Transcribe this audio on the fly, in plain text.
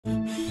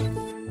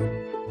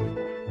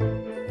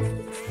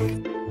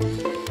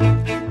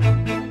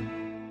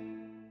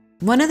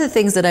One of the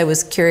things that I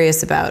was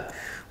curious about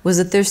was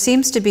that there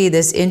seems to be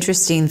this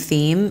interesting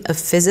theme of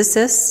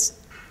physicists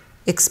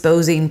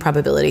exposing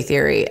probability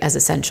theory as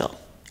essential.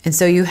 And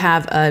so you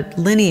have a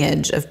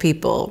lineage of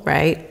people,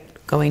 right?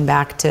 Going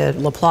back to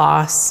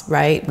Laplace,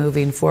 right?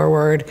 Moving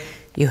forward,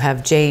 you have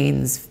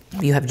Jaynes,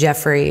 you have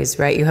Jeffreys,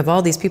 right? You have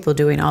all these people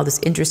doing all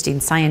this interesting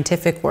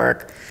scientific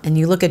work. And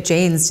you look at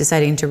Jaynes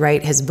deciding to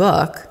write his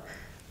book,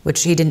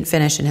 which he didn't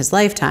finish in his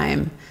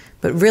lifetime,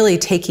 but really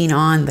taking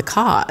on the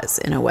cause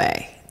in a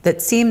way that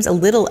seems a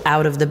little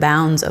out of the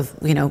bounds of,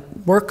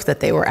 work that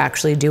they were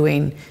actually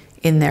doing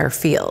in their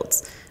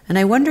fields. And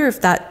I wonder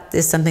if that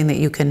is something that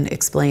you can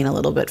explain a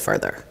little bit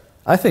further.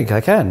 I think I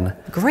can.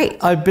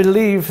 Great. I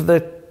believe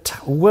that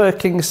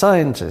working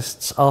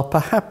scientists are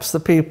perhaps the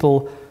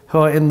people who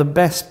are in the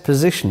best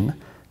position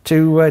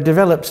to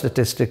develop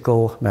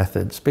statistical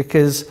methods,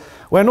 because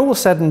when all's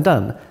said and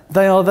done,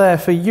 they are there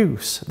for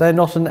use. They're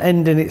not an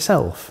end in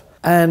itself.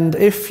 And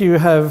if you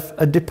have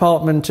a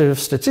department of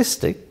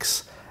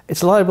statistics,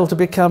 it's liable to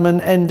become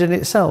an end in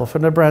itself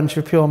and a branch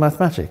of pure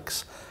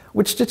mathematics,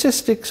 which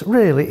statistics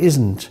really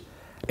isn't.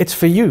 It's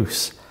for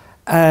use.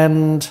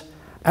 And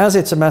as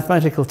it's a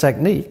mathematical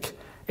technique,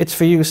 it's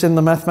for use in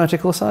the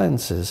mathematical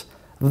sciences.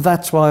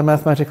 That's why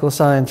mathematical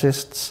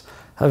scientists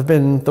have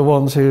been the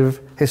ones who've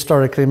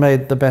historically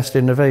made the best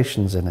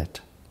innovations in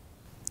it.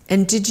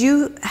 And did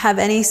you have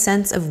any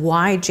sense of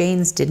why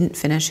Jaynes didn't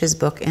finish his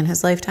book in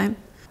his lifetime?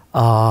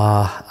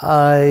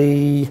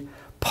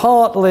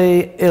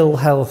 Partly ill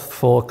health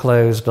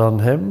foreclosed on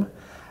him,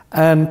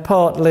 and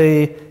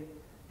partly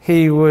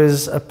he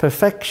was a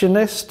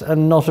perfectionist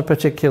and not a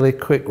particularly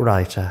quick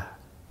writer.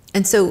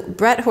 And so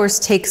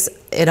Bretthorst takes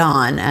it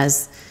on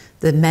as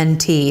the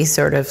mentee,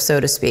 sort of, so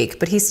to speak,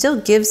 but he still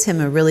gives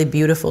him a really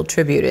beautiful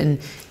tribute in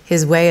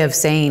his way of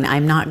saying,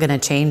 I'm not going to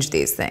change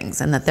these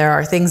things, and that there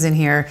are things in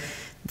here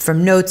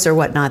from notes or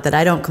whatnot that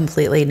I don't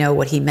completely know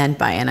what he meant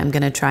by, and I'm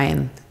going to try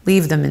and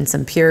leave them in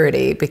some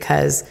purity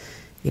because,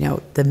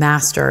 the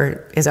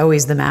master is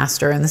always the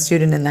master, and the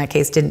student in that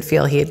case didn't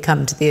feel he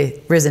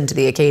had risen to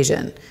the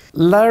occasion.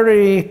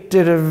 Larry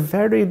did a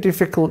very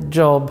difficult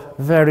job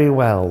very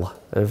well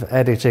of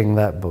editing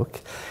that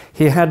book.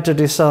 He had to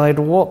decide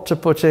what to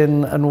put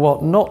in and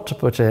what not to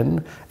put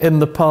in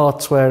the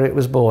parts where it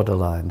was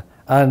borderline.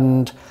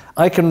 And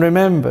I can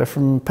remember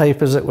from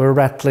papers that were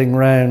rattling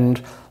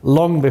round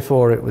long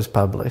before it was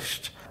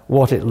published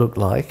what it looked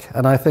like,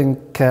 and I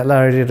think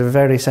Larry did a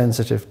very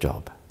sensitive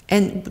job.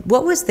 And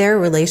what was their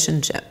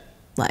relationship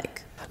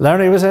like?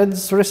 Larry was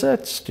Ed's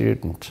research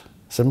student,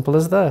 simple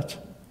as that.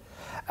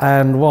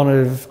 And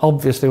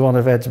obviously one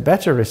of Ed's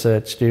better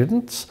research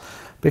students,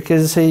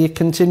 because he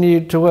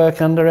continued to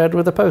work under Ed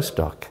with a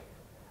postdoc.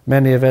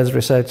 Many of Ed's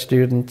research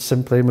students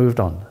simply moved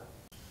on.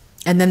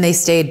 And then they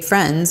stayed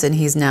friends, and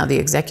he's now the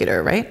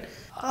executor, right?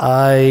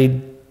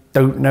 I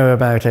don't know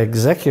about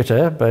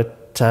executor,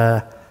 but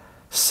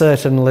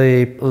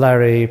certainly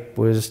Larry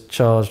was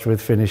charged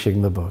with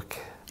finishing the book.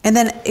 And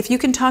then if you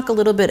can talk a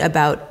little bit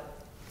about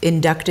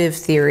inductive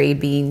theory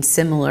being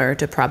similar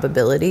to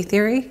probability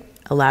theory,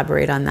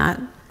 elaborate on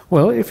that.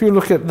 Well, if you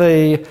look at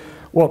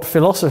what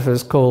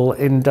philosophers call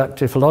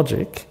inductive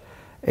logic,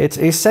 it's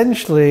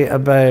essentially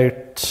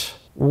about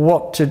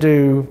what to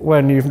do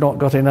when you've not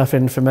got enough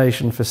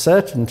information for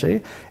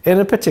certainty in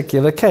a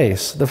particular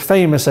case. The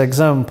famous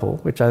example,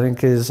 which I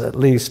think is at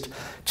least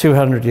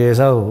 200 years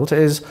old,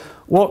 is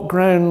what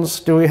grounds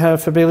do we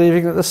have for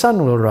believing that the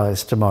sun will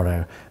rise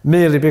tomorrow?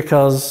 Merely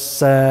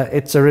because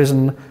it's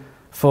arisen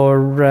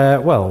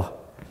for,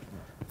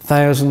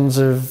 thousands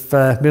of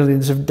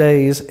millions of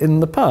days in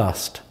the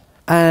past.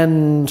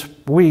 And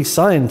we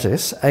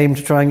scientists aim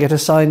to try and get a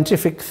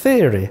scientific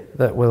theory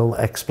that will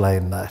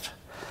explain that.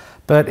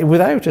 But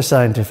without a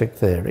scientific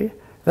theory,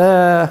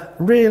 there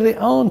really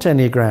aren't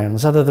any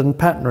grounds other than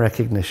pattern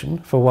recognition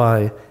for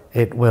why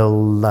it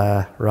will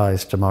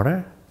rise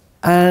tomorrow.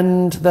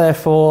 And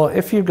therefore,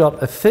 if you've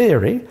got a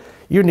theory,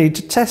 you need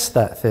to test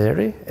that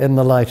theory in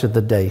the light of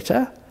the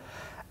data.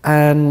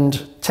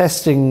 And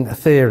testing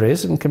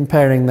theories and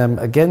comparing them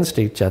against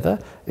each other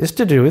is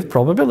to do with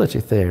probability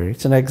theory.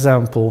 It's an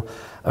example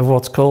of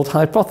what's called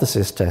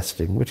hypothesis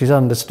testing, which is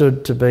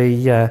understood to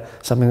be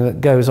something that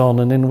goes on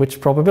and in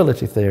which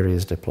probability theory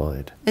is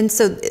deployed. And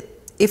so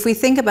if we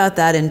think about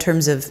that in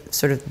terms of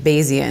sort of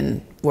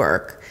Bayesian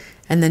work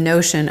and the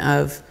notion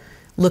of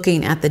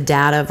looking at the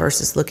data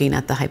versus looking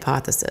at the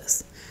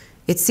hypothesis,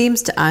 it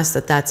seems to us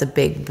that that's a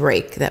big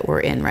break that we're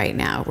in right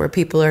now, where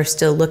people are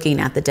still looking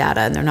at the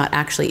data and they're not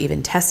actually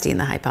even testing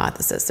the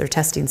hypothesis, they're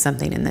testing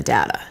something in the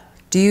data.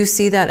 Do you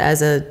see that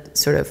as a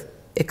sort of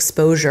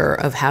exposure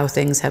of how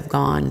things have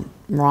gone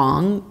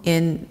wrong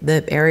in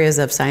the areas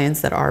of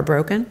science that are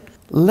broken?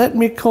 Let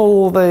me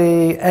call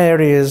the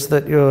areas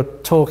that you're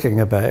talking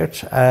about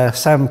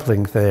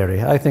sampling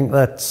theory. I think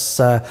that's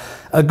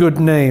a good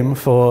name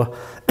for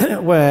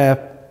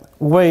where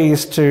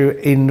ways to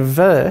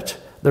invert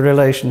the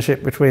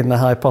relationship between the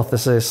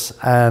hypothesis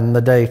and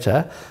the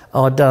data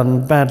are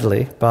done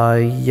badly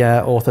by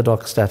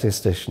orthodox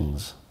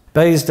statisticians.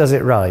 Bayes does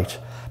it right,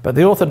 But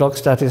the orthodox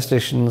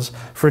statisticians,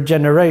 for a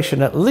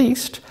generation at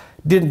least,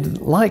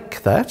 didn't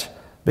like that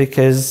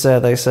because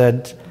they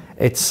said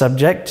it's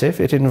subjective,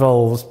 it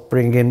involves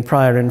bringing in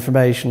prior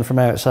information from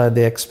outside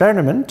the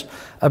experiment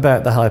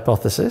about the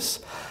hypothesis.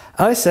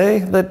 I say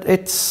that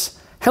it's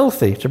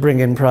healthy to bring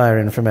in prior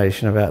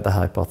information about the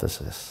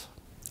hypothesis.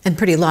 And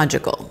pretty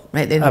logical,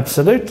 right? They're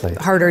Absolutely.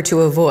 harder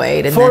to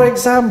avoid. And For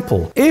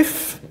example,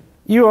 if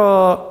you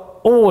are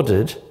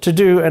ordered to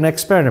do an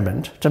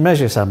experiment to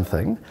measure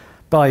something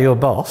by your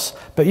boss,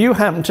 but you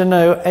happen to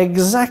know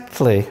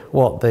exactly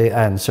what the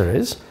answer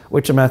is,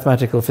 which a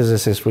mathematical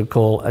physicist would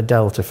call a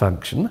delta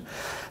function,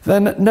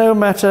 then no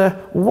matter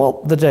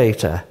what the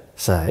data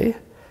say,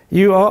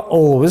 you are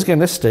always going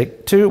to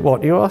stick to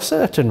what you are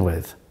certain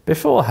with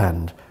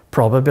beforehand,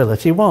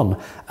 probability 1,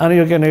 and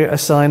you're going to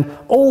assign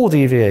all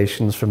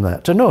deviations from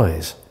that to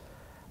noise.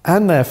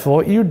 And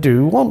therefore, you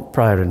do want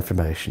prior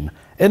information.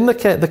 In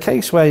the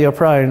case where your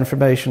prior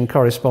information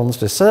corresponds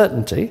to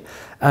certainty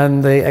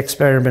and the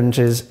experiment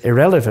is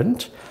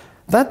irrelevant,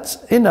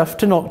 that's enough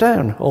to knock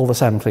down all the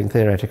sampling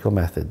theoretical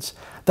methods.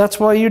 That's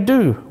why you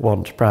do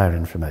want prior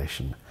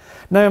information.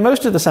 Now,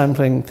 most of the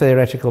sampling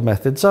theoretical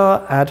methods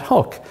are ad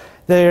hoc.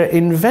 They're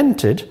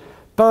invented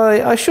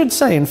by, I should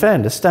say in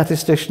fairness,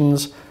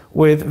 statisticians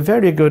with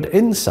very good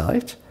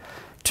insight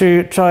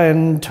to try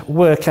and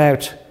work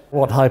out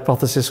what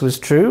hypothesis was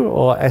true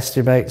or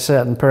estimate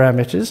certain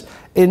parameters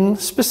in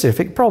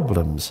specific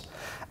problems.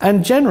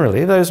 And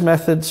generally those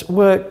methods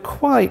work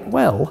quite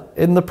well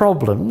in the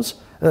problems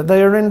that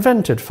they are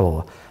invented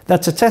for.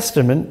 That's a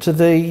testament to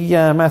the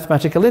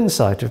mathematical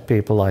insight of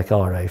people like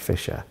R.A.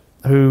 Fisher,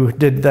 who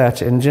did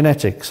that in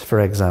genetics, for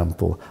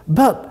example.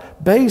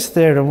 But Bayes'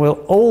 theorem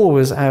will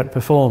always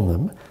outperform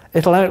them.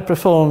 It'll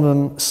outperform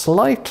them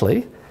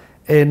slightly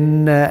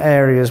in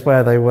areas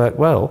where they work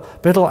well,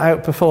 but it'll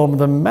outperform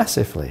them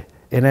massively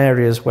in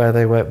areas where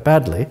they work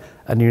badly,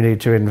 and you need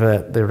to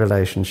invert the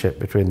relationship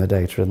between the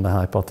data and the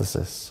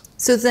hypothesis.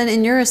 So then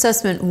in your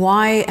assessment,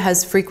 why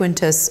has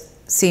frequentist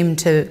seemed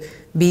to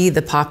be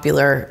the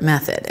popular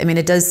method? I mean,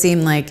 it does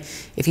seem like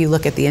if you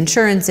look at the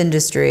insurance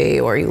industry,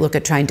 or you look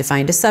at trying to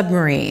find a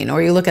submarine,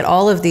 or you look at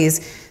all of these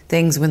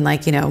things when,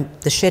 like, you know,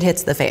 the shit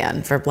hits the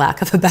fan, for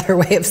lack of a better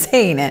way of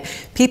saying it,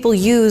 people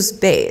use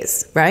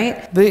Bayes,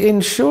 right? The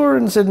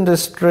insurance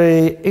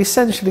industry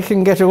essentially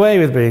can get away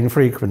with being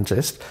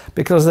frequentist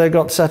because they've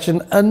got such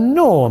an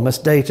enormous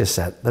data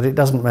set that it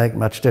doesn't make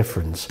much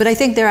difference. But I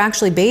think they're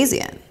actually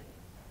Bayesian.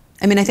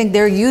 I mean, I think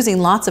they're using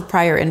lots of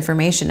prior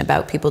information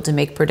about people to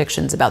make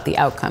predictions about the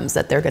outcomes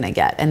that they're going to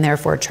get, and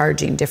therefore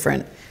charging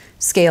different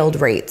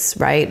scaled rates,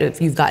 right? If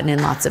you've gotten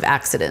in lots of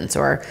accidents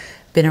or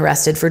been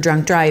arrested for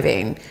drunk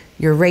driving,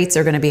 your rates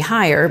are going to be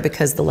higher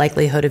because the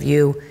likelihood of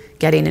you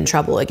getting in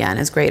trouble again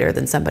is greater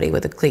than somebody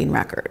with a clean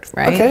record,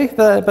 right? Okay,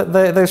 but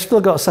they've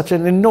still got such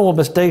an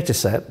enormous data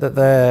set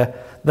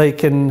that they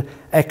can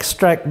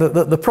extract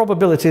that the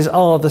probabilities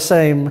are the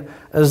same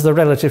as the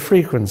relative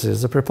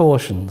frequencies, the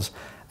proportions.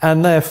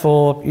 And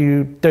therefore,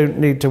 you don't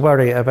need to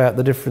worry about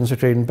the difference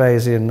between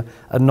Bayesian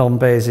and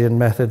non-Bayesian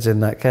methods in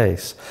that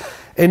case.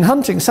 In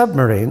hunting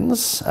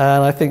submarines,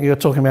 and I think you're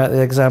talking about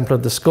the example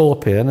of the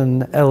Scorpion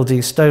and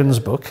L.D. Stone's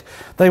book,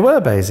 they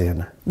were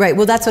Bayesian. Right,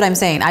 well, that's what I'm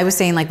saying. I was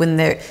saying, like, when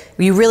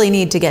you really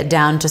need to get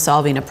down to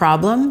solving a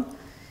problem,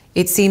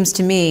 it seems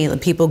to me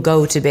that people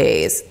go to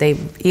Bayes.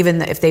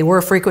 Even if they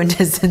were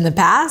frequentists in the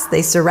past,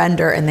 they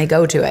surrender and they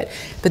go to it.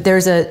 But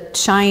there's a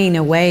shying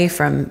away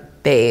from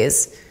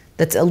Bayes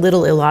that's a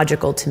little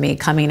illogical to me,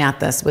 coming at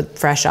this with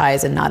fresh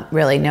eyes and not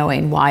really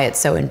knowing why it's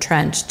so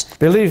entrenched.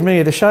 Believe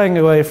me, the shying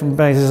away from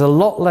Bayes is a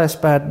lot less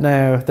bad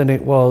now than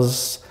it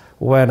was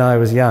when I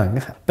was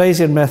young.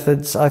 Bayesian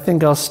methods, I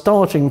think, are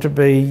starting to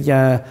be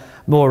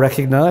more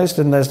recognised,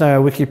 and there's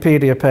now a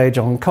Wikipedia page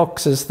on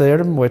Cox's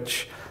theorem,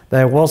 which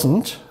there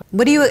wasn't.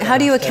 How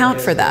do you account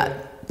for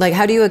that? Like,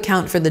 how do you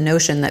account for the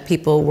notion that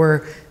people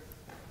were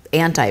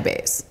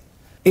anti-Bayes?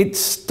 It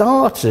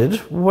started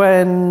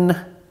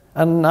when,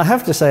 and I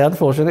have to say,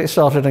 unfortunately, it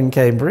started in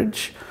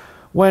Cambridge,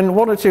 when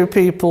one or two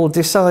people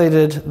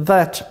decided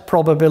that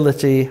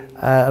probability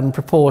and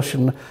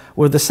proportion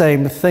were the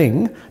same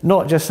thing,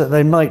 not just that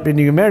they might be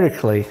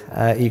numerically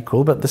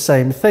equal, but the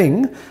same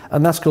thing,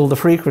 and that's called the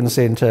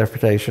frequency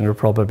interpretation of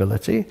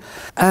probability.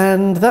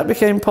 And that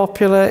became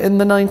popular in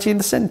the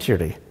 19th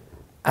century.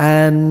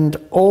 And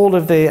all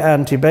of the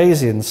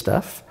anti-Bayesian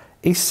stuff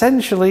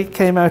essentially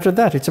came out of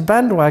that. It's a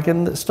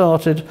bandwagon that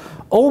started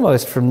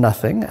almost from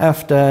nothing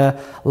after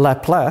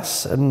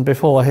Laplace, and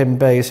before him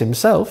Bayes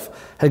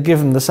himself, had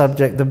given the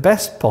subject the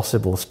best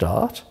possible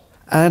start.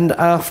 And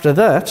after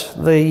that,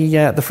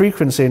 the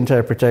frequency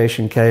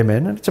interpretation came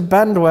in, and it's a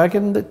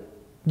bandwagon that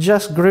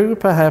just grew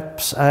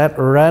perhaps at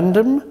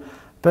random,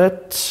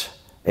 but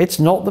it's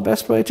not the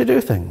best way to do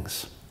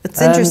things.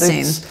 It's interesting. And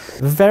it's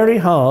very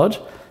hard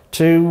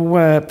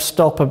to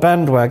stop a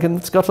bandwagon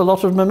that's got a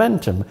lot of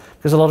momentum,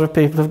 because a lot of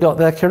people have got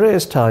their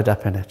careers tied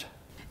up in it.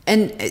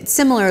 And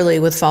similarly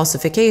with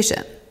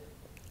falsification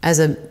as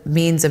a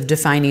means of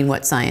defining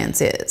what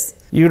science is.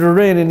 You'd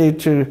really need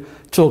to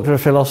talk to a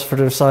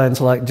philosopher of science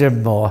like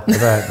Jim Moore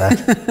about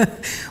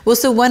that. Well,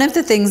 so one of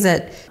the things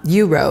that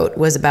you wrote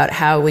was about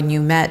how when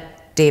you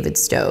met David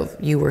Stove,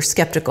 you were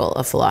skeptical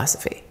of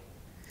philosophy.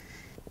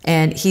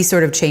 And he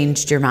sort of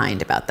changed your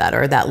mind about that,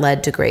 or that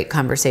led to great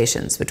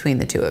conversations between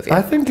the two of you.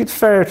 I think it's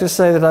fair to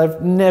say that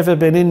I've never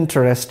been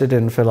interested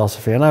in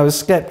philosophy, and I was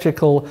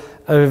skeptical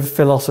of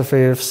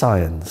philosophy of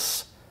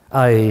science,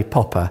 i.e.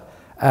 Popper,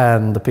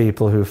 and the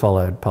people who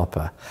followed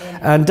Popper.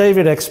 And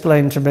David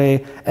explained to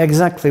me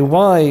exactly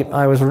why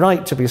I was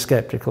right to be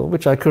skeptical,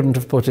 which I couldn't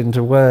have put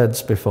into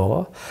words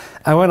before.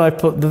 And when I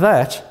put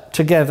that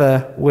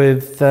together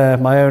with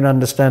my own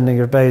understanding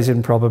of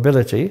Bayesian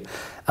probability,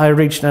 I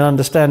reached an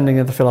understanding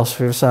of the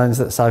philosophy of science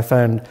that I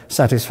found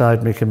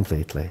satisfied me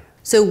completely.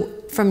 So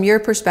from your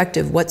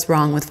perspective, what's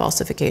wrong with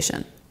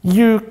falsification?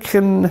 You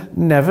can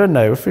never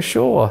know for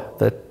sure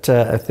that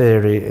a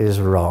theory is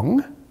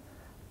wrong,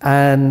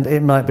 and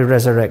it might be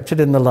resurrected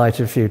in the light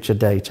of future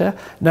data.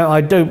 Now, I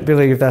don't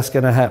believe that's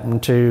going to happen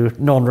to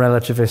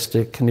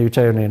non-relativistic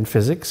Newtonian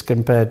physics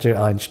compared to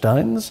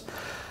Einstein's.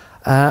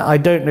 I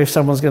don't know if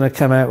someone's going to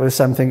come out with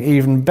something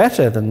even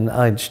better than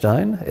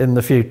Einstein in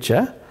the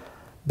future,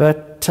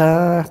 but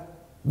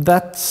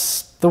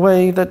that's the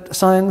way that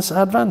science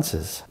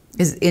advances.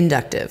 Is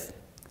inductive?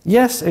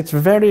 Yes, it's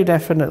very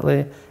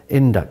definitely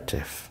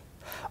inductive.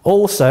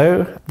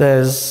 Also,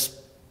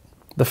 there's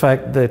the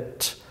fact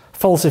that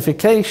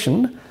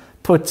falsification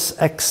puts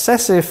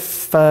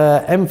excessive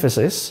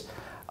emphasis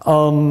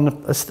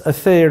on a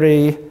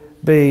theory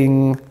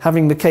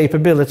having the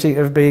capability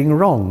of being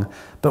wrong.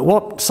 But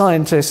what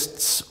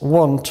scientists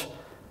want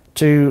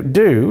to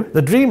do,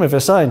 the dream of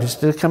a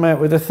scientist is to come out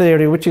with a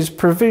theory which is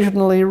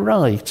provisionally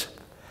right,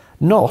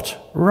 not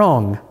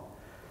wrong.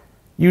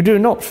 You do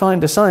not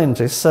find a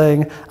scientist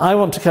saying, I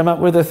want to come up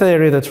with a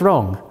theory that's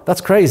wrong.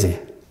 That's crazy.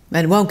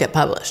 And it won't get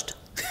published.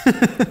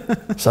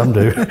 Some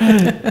do.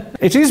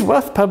 It is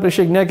worth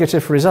publishing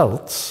negative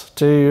results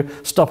to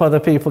stop other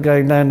people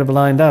going down the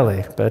blind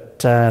alley, but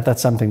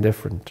that's something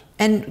different.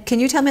 And can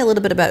you tell me a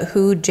little bit about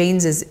who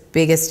Jaynes's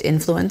biggest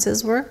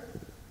influences were?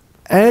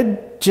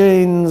 Ed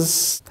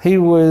Jaynes, he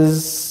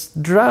was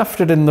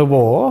drafted in the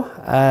war,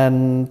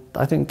 and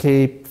I think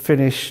he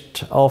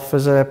finished off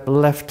as a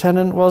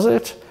lieutenant, was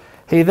it?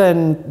 He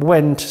then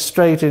went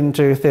straight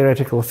into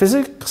theoretical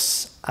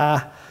physics.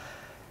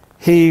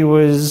 He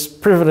was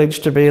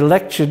privileged to be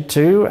lectured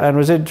to and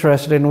was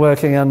interested in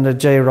working under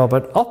J.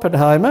 Robert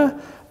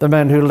Oppenheimer, the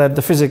man who led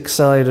the physics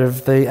side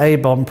of the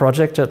A-bomb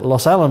project at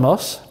Los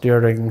Alamos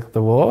during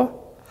the war.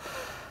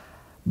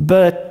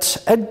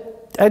 But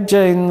Ed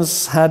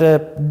Jaynes had a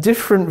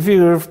different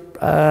view of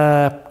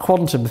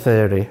quantum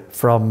theory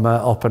from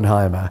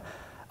Oppenheimer.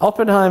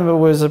 Oppenheimer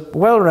was a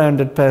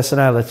well-rounded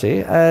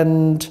personality,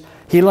 and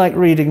he liked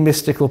reading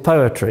mystical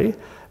poetry.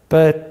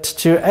 But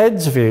to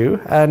Ed's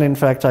view, and in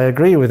fact I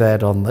agree with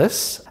Ed on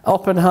this,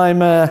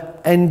 Oppenheimer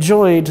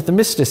enjoyed the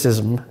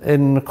mysticism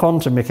in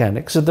quantum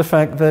mechanics of the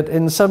fact that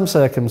in some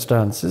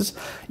circumstances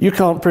you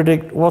can't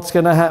predict what's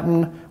going to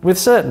happen with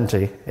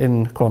certainty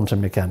in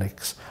quantum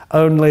mechanics,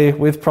 only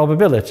with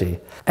probability.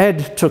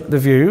 Ed took the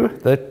view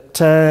that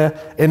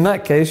in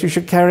that case you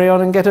should carry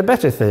on and get a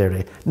better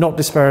theory, not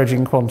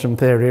disparaging quantum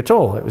theory at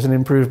all. It was an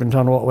improvement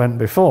on what went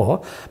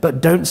before, but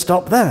don't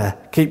stop there,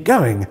 keep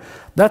going.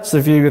 That's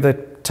the view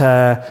that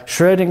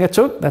Schrödinger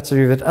took, that's the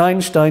view that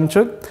Einstein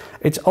took.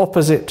 It's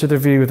opposite to the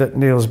view that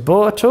Niels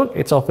Bohr took,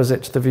 it's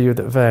opposite to the view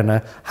that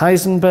Werner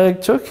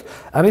Heisenberg took,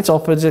 and it's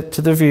opposite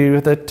to the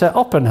view that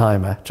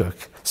Oppenheimer took.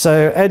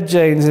 So Ed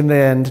Jaynes in the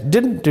end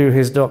didn't do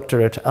his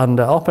doctorate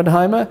under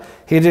Oppenheimer,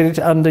 he did it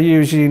under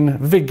Eugene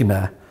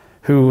Wigner,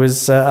 who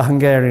was a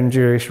Hungarian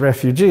Jewish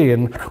refugee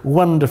and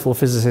wonderful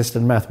physicist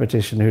and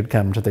mathematician who'd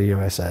come to the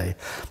USA.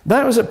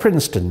 That was at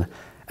Princeton.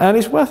 And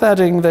it's worth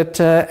adding that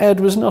Ed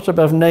was not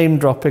above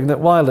name-dropping that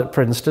while at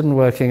Princeton,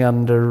 working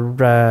under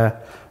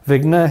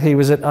Wigner, he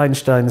was at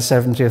Einstein's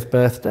 70th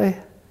birthday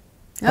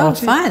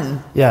party. Oh,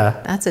 fun.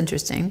 Yeah. That's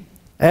interesting.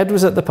 Ed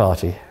was at the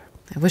party.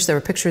 I wish there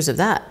were pictures of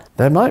that.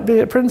 There might be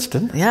at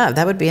Princeton. Yeah,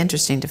 that would be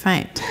interesting to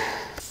find.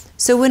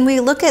 So when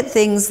we look at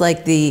things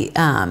like the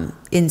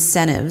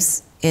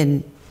incentives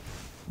in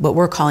what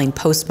we're calling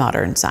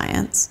postmodern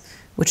science,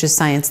 which is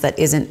science that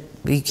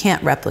you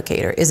can't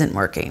replicate or isn't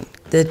working,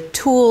 the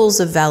tools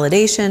of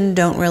validation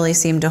don't really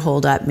seem to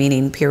hold up,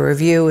 meaning peer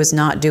review is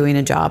not doing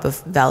a job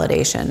of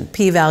validation.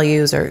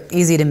 P-values are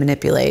easy to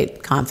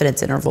manipulate.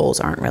 Confidence intervals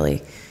aren't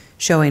really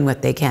showing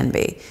what they can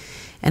be.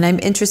 And I'm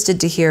interested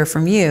to hear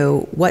from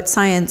you what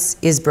science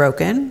is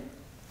broken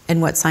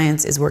and what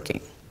science is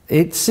working.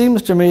 It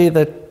seems to me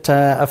that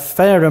a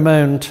fair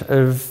amount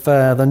of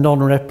the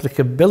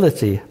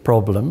non-replicability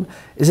problem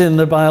is in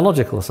the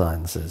biological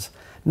sciences.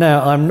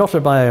 Now, I'm not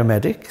a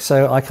biomedic,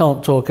 so I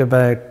can't talk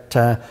about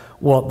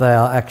what they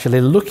are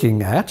actually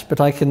looking at, but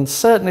I can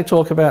certainly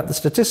talk about the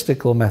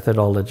statistical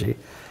methodology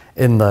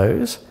in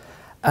those.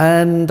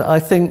 And I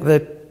think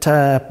that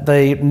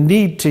they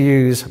need to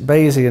use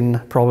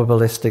Bayesian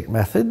probabilistic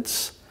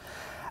methods,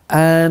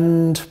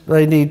 and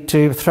they need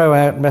to throw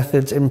out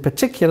methods in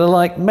particular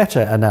like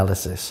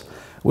meta-analysis,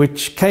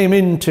 which came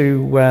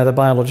into the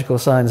biological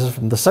sciences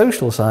from the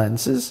social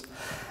sciences,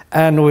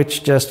 and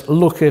which just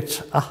look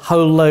at a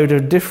whole load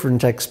of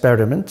different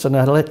experiments and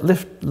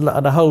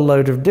a whole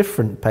load of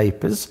different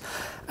papers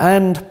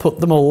and put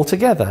them all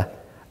together.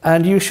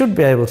 And you should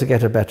be able to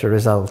get a better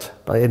result,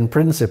 in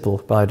principle,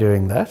 by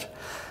doing that.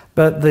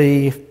 But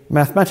the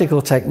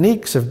mathematical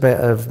techniques of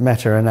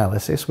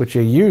meta-analysis, which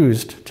are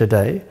used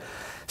today,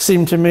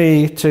 seem to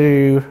me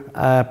to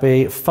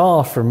be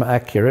far from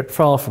accurate,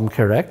 far from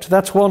correct.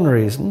 That's one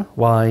reason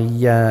why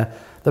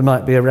there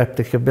might be a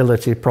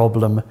replicability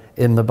problem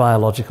in the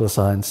biological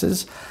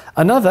sciences.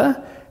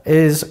 Another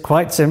is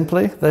quite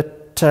simply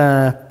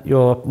that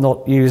you're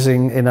not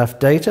using enough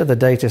data. The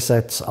data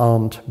sets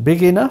aren't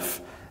big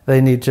enough.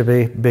 They need to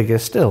be bigger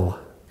still.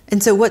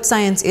 And so what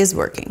science is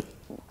working?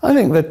 I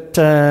think that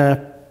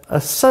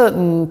a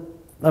certain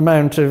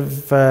amount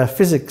of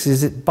physics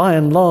is by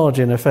and large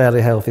in a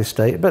fairly healthy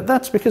state, but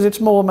that's because it's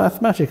more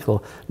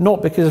mathematical,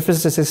 not because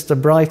physicists are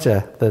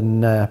brighter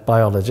than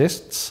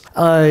biologists.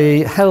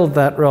 I held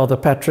that rather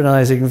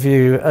patronizing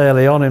view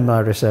early on in my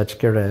research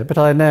career, but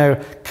I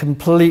now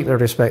completely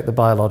respect the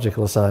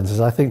biological sciences.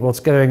 I think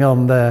what's going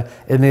on there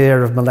in the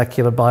area of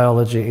molecular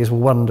biology is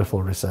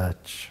wonderful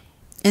research.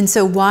 And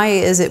so why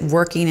is it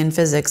working in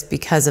physics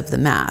because of the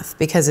math?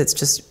 Because it's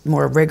just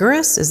more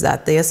rigorous? Is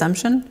that the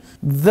assumption?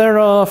 There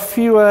are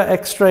fewer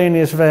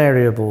extraneous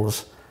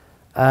variables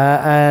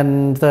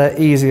and they're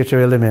easier to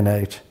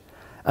eliminate.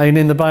 I mean,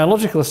 in the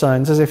biological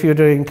sciences, if you're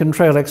doing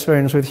control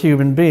experiments with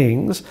human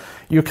beings,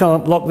 you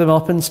can't lock them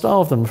up and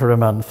starve them for a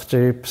month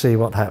to see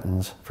what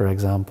happens, for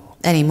example.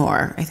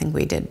 Anymore. I think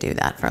we did do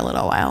that for a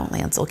little while,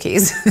 Lancel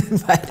keys.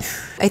 But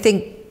I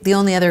think the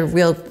only other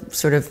real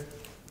sort of,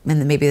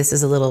 and maybe this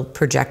is a little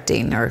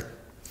projecting or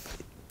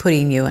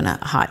putting you in a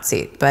hot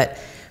seat, but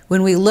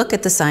when we look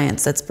at the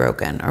science that's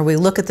broken, or we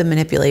look at the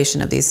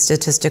manipulation of these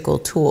statistical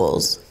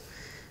tools,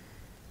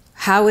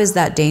 how is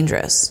that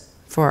dangerous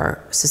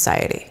for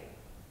society?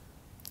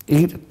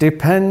 It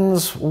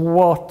depends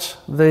what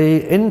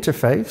the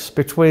interface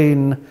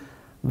between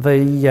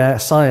the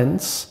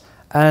science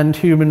and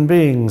human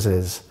beings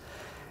is.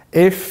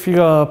 If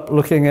you're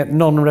looking at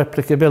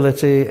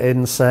non-replicability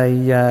in,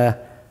 say,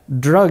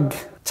 drug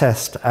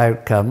test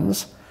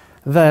outcomes,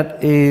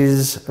 that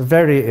is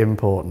very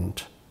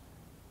important.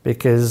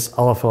 Because,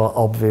 for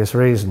obvious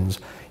reasons,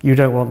 you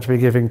don't want to be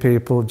giving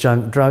people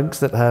junk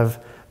drugs that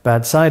have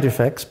bad side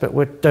effects, but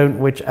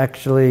which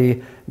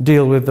actually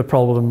deal with the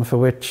problem for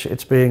which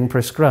it's being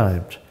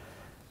prescribed.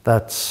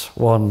 That's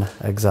one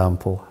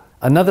example.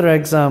 Another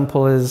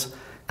example is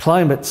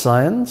climate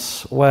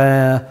science,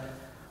 where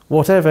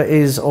whatever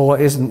is or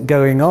isn't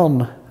going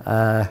on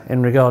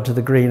in regard to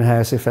the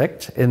greenhouse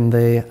effect in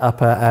the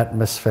upper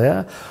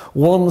atmosphere,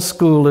 one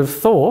school of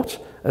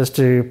thought as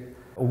to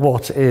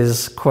what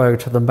is,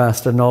 quote, the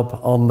master knob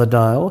on the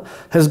dial,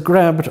 has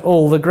grabbed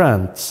all the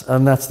grants,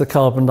 and that's the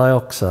carbon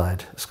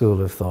dioxide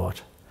school of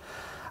thought.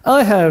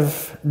 I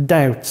have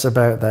doubts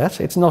about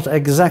that. It's not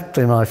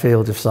exactly my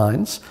field of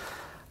science,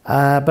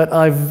 but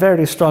I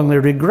very strongly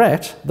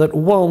regret that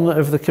one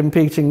of the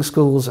competing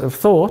schools of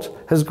thought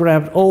has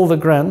grabbed all the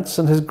grants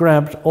and has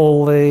grabbed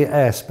all the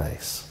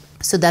airspace.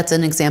 So that's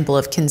an example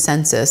of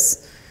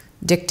consensus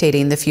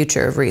dictating the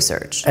future of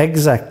research.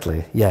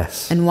 Exactly,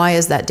 yes. And why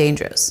is that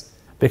dangerous?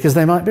 Because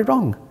they might be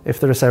wrong if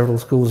there are several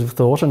schools of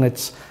thought and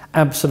it's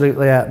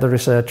absolutely at the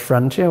research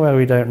frontier where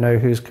we don't know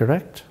who's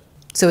correct.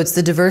 So it's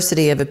the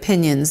diversity of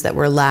opinions that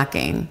we're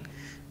lacking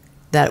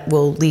that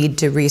will lead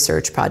to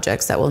research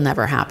projects that will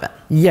never happen.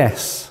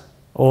 Yes,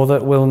 or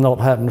that will not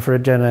happen for a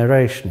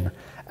generation.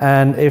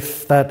 And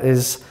if that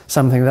is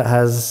something that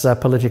has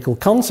political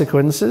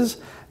consequences,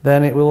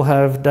 then it will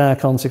have dire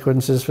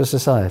consequences for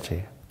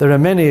society. There are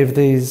many of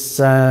these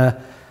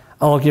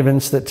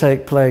arguments that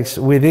take place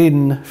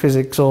within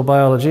physics or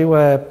biology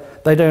where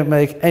they don't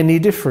make any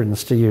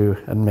difference to you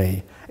and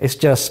me. It's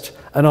just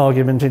an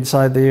argument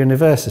inside the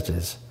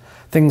universities.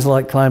 Things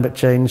like climate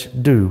change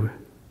do,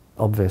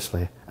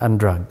 obviously, and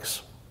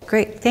drugs.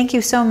 Great, thank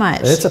you so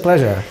much. It's a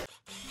pleasure.